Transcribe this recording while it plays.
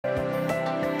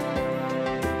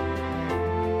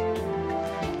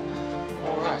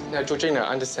Now, Georgina, I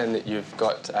understand that you've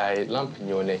got a lump in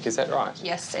your neck, is that right?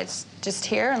 Yes, it's just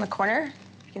here in the corner.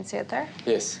 You can see it there.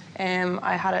 Yes.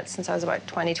 I had it since I was about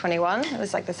 20, 21. It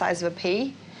was like the size of a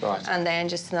pea. Right. And then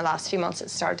just in the last few months, it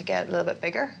started to get a little bit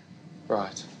bigger.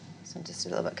 Right. So I'm just a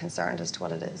little bit concerned as to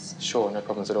what it is. Sure, no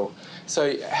problems at all.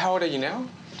 So how old are you now?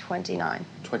 29.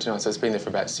 29, so it's been there for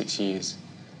about 6 years.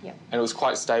 Yeah. And it was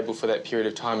quite stable for that period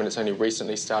of time, and it's only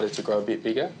recently started to grow a bit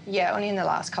bigger? Yeah, only in the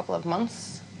last couple of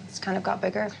months it's kind of got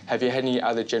bigger. Have you had any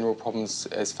other general problems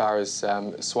as far as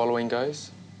swallowing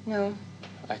goes? No.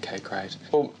 OK, great.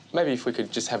 Well, maybe if we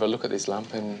could just have a look at this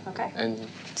lump and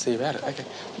see about it. OK.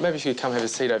 Maybe if you could come have a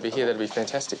seat over here, that'd be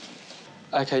fantastic.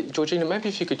 OK, Georgina, maybe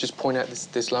if you could just point out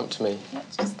this lump to me. Yeah,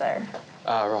 it's just there.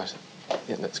 Ah, right.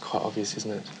 Yeah, that's quite obvious,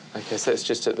 isn't it? OK, so it's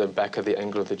just at the back of the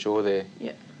angle of the jaw there.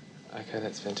 Yeah. OK,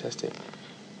 that's fantastic.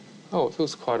 Oh, it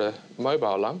feels quite a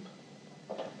mobile lump.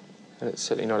 And it's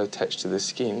certainly not attached to the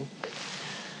skin.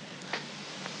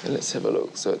 And let's have a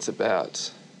look. So it's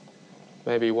about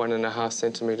maybe 1.5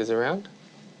 centimetres around.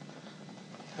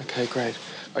 OK, great.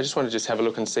 I just want to just have a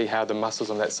look and see how the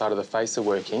muscles on that side of the face are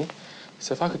working.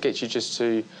 So if I could get you just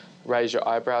to raise your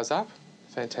eyebrows up.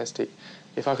 Fantastic.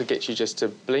 If I could get you just to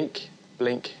blink,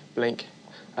 blink, blink.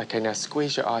 OK, now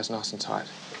squeeze your eyes nice and tight.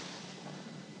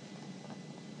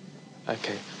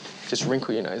 OK, just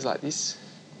wrinkle your nose like this.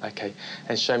 OK,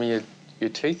 and show me your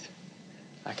teeth.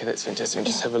 OK, that's fantastic. And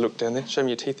just have a look down there. Show me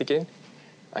your teeth again.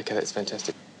 OK, that's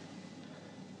fantastic.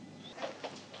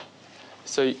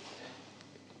 So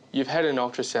you've had an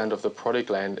ultrasound of the parotid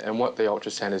gland, and what the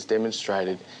ultrasound has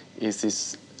demonstrated is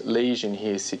this lesion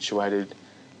here situated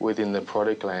within the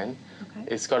parotid gland. Okay.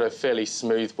 It's got a fairly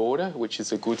smooth border, which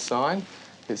is a good sign.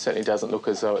 It certainly doesn't look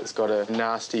as though it's got a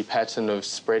nasty pattern of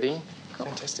spreading. Cool.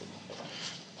 Fantastic.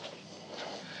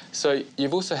 So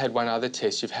you've also had one other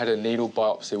test. You've had a needle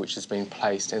biopsy which has been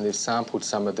placed, and they've sampled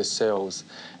some of the cells,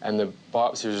 and the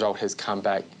biopsy result has come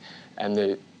back, and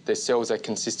the cells are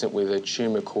consistent with a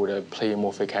tumour called a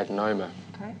pleomorphic adenoma.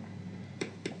 Okay.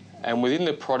 And within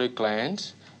the parotid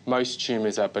gland, most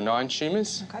tumours are benign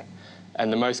tumours. Okay.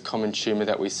 And the most common tumour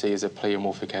that we see is a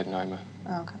pleomorphic adenoma.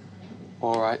 Oh, okay.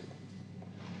 All right.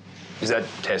 Is that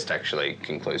test actually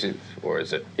conclusive, or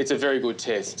is it...? It's a very good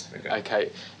test.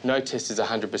 OK. No test is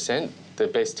 100%. The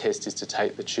best test is to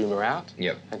take the tumour out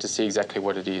and to see exactly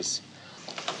what it is.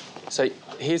 So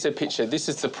here's a picture. This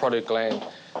is the parotid gland.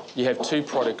 You have two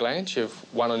parotid glands. You have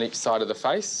one on each side of the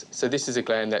face. So this is a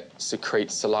gland that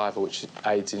secretes saliva, which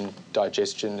aids in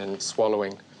digestion and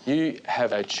swallowing. You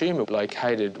have a tumour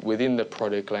located within the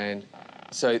parotid gland.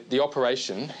 So the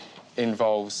operation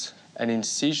involves an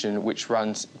incision which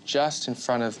runs just in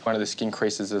front of one of the skin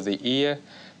creases of the ear,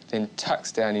 then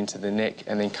tucks down into the neck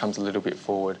and then comes a little bit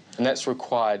forward. And that's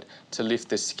required to lift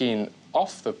the skin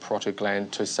off the parotid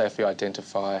gland to safely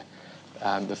identify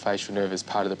the facial nerve as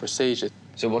part of the procedure.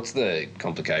 So what's the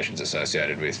complications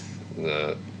associated with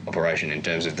the operation in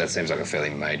terms of, that seems like a fairly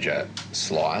major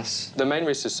slice? The main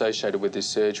risk associated with this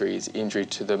surgery is injury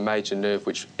to the major nerve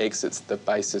which exits the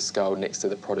base of the skull next to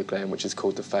the parotid gland, which is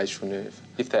called the facial nerve.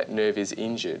 If that nerve is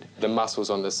injured, the muscles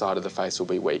on the side of the face will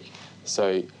be weak.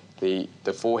 So the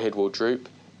forehead will droop,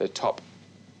 the top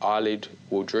eyelid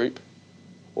will droop,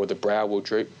 or the brow will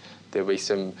droop. There'll be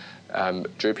some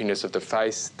droopiness of the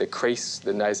face, the crease,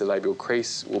 the nasolabial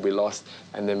crease will be lost,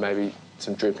 and then maybe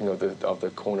some drooping of the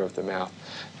corner of the mouth.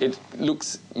 It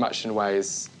looks much in a way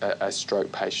as a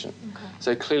stroke patient. Okay.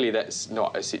 So clearly that's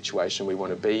not a situation we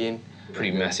want to be in.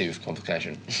 Pretty massive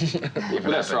complication. Well,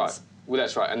 that's right. Well,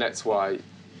 that's right, and that's why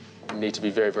we need to be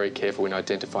very, very careful in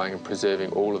identifying and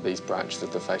preserving all of these branches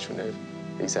of the facial nerve.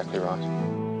 Exactly right.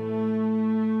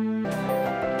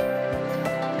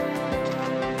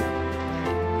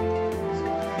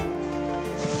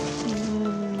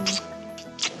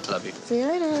 Love you. See you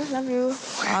later. Love you.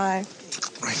 Bye. Right,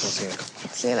 we'll see you.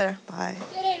 See you later. Bye.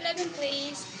 Later, 11,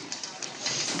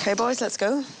 please. Okay, boys, let's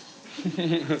go. See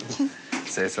you,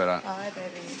 sweetheart. Bye,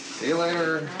 baby. See you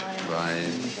later. Bye.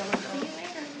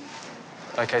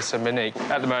 OK, so Monique,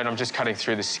 at the moment I'm just cutting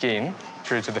through the skin,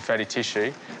 through to the fatty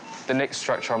tissue. The next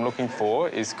structure I'm looking for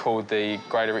is called the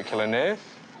great auricular nerve.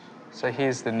 So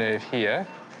here's the nerve here.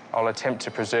 I'll attempt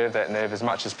to preserve that nerve as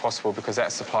much as possible because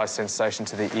that supplies sensation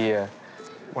to the ear.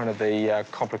 One of the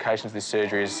complications of this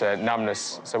surgery is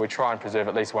numbness, so we try and preserve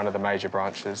at least one of the major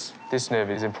branches. This nerve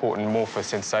is important more for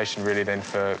sensation, really, than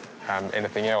for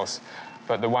anything else.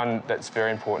 But the one that's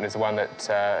very important is the one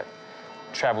that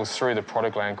travels through the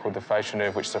parotid gland called the facial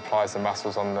nerve, which supplies the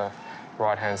muscles on the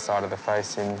right-hand side of the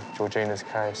face in Georgina's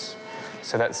case.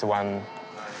 So that's the one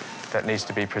that needs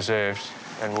to be preserved,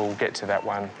 and we'll get to that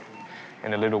one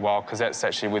in a little while, because that's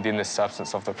actually within the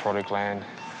substance of the parotid gland.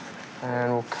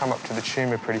 And we'll come up to the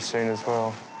tumour pretty soon as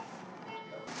well.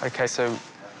 OK, so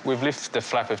we've lifted the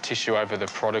flap of tissue over the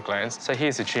parotid glands. So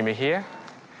here's the tumour here.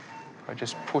 I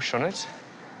just push on it.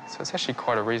 So it's actually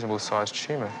quite a reasonable sized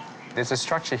tumour. There's a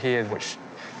structure here which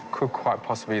could quite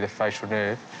possibly be the facial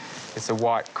nerve. It's a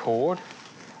white cord,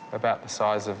 about the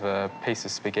size of a piece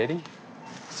of spaghetti.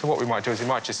 So what we might do is we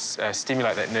might just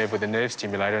stimulate that nerve with a nerve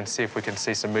stimulator and see if we can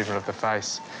see some movement of the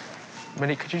face.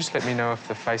 Monique, could you just let me know if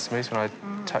the face moves when I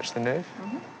touch the nerve?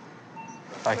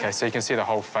 OK, so you can see the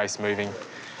whole face moving.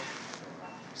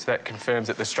 So that confirms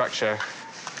that the structure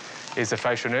is the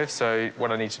facial nerve. So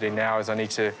what I need to do now is I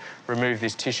need to remove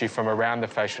this tissue from around the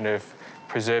facial nerve,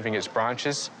 preserving its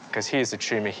branches, because here's the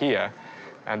tumour here,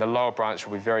 and the lower branch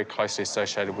will be very closely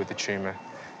associated with the tumour.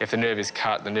 If the nerve is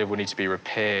cut, the nerve will need to be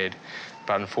repaired,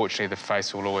 but unfortunately the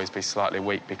face will always be slightly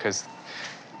weak because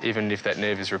even if that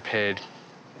nerve is repaired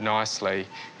nicely,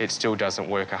 it still doesn't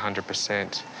work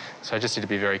 100%. So I just need to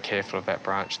be very careful of that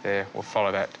branch there. We'll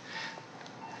follow that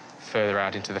further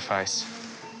out into the face.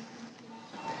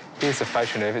 Here's the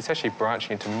facial nerve. It's actually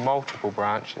branching into multiple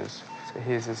branches. So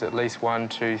there's at least 1,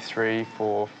 2, 3,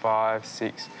 4, 5,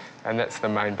 6, and that's the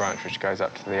main branch which goes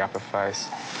up to the upper face.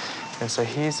 And so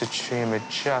here's the tumour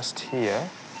just here.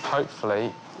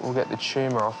 Hopefully, we'll get the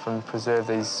tumour off and preserve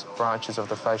these branches of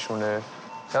the facial nerve.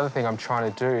 The other thing I'm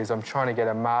trying to do is I'm trying to get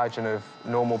a margin of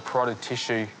normal parotid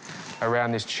tissue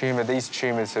around this tumour. These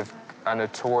tumours are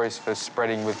notorious for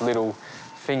spreading with little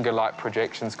finger-like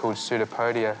projections called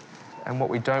pseudopodia. And what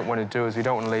we don't want to do is we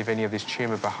don't want to leave any of this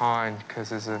tumour behind because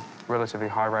there's a relatively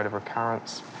high rate of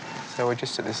recurrence. So we're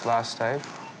just at this last stage.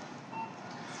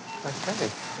 OK.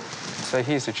 So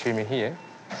here's the tumour here.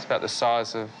 It's about the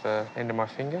size of the end of my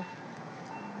finger.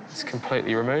 It's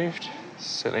completely removed.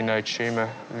 Certainly no tumour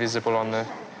visible on the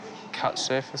cut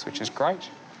surface, which is great.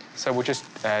 So we'll just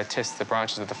test the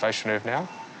branches of the facial nerve now.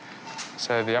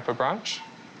 So the upper branch.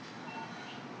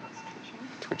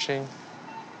 Twitching.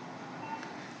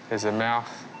 There's the mouth.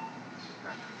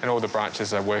 And all the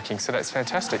branches are working, so that's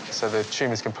fantastic. So the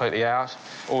tumour's completely out.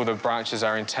 All the branches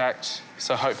are intact.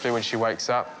 So hopefully when she wakes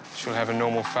up, she'll have a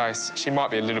normal face. She might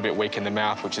be a little bit weak in the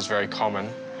mouth, which is very common.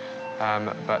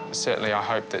 But certainly I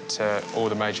hope that all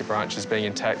the major branches being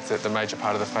intact, that the major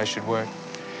part of the face should work.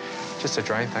 Just a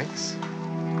drain, thanks.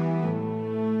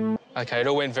 OK, it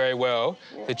all went very well.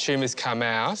 The tumour's come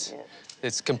out.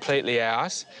 It's completely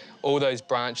out. All those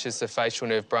branches, the facial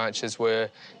nerve branches, were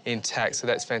intact, so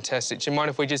that's fantastic. Do you mind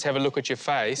if we just have a look at your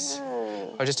face?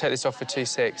 I'll just take this off for 2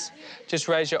 secs. Just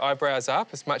raise your eyebrows up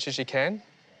as much as you can.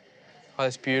 Oh,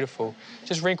 that's beautiful.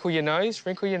 Just wrinkle your nose,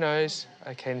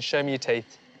 OK, and show me your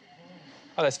teeth.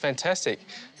 Oh, that's fantastic.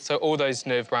 So all those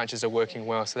nerve branches are working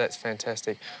well, so that's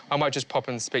fantastic. I might just pop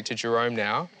and speak to Jerome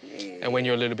now, and when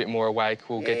you're a little bit more awake,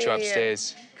 we'll get you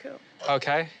upstairs. Cool.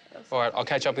 OK? All right, I'll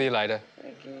catch up with you later.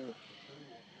 Thank you.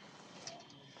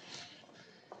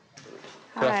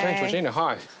 Good afternoon, Georgina.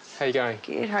 Hi. How you going?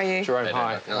 Good, how are you? Jerome,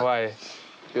 hi. How are you?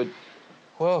 Good.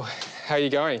 Well, how are you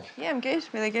going? Yeah, I'm good,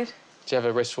 really good. Did you have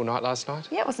a restful night last night?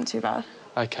 Yeah, it wasn't too bad.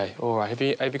 OK, all right.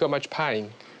 Have you got much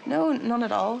pain? No, none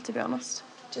at all, to be honest.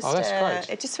 Just, oh, that's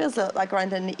great. It just feels like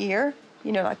around in the ear,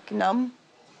 you know, like numb.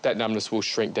 That numbness will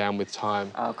shrink down with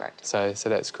time. Oh, great. So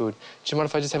that's good. Do you mind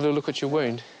if I just have a little look at your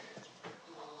wound?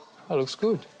 Oh, looks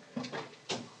good.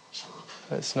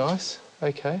 That's nice.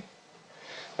 OK.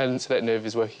 And so that nerve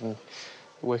is working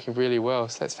really well,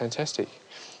 so that's fantastic.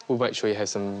 We'll make sure you have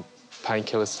some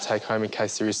painkillers to take home in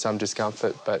case there is some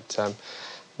discomfort, but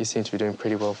you seem to be doing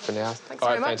pretty well for now. Thanks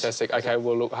very much. Fantastic. OK,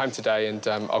 we'll look home today and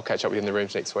I'll catch up with you in the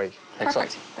rooms next week.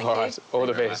 Perfect. Thank all you. right, all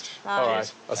the best. Bye. All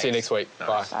right, I'll see you next week.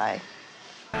 Bye. Bye.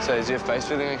 So is your face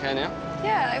feeling OK now?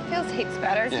 Yeah, it feels heaps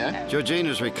better. Yeah.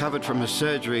 Georgina's recovered from her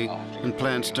surgery and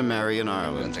plans to marry in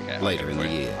Ireland later in the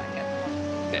year.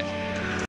 Yeah.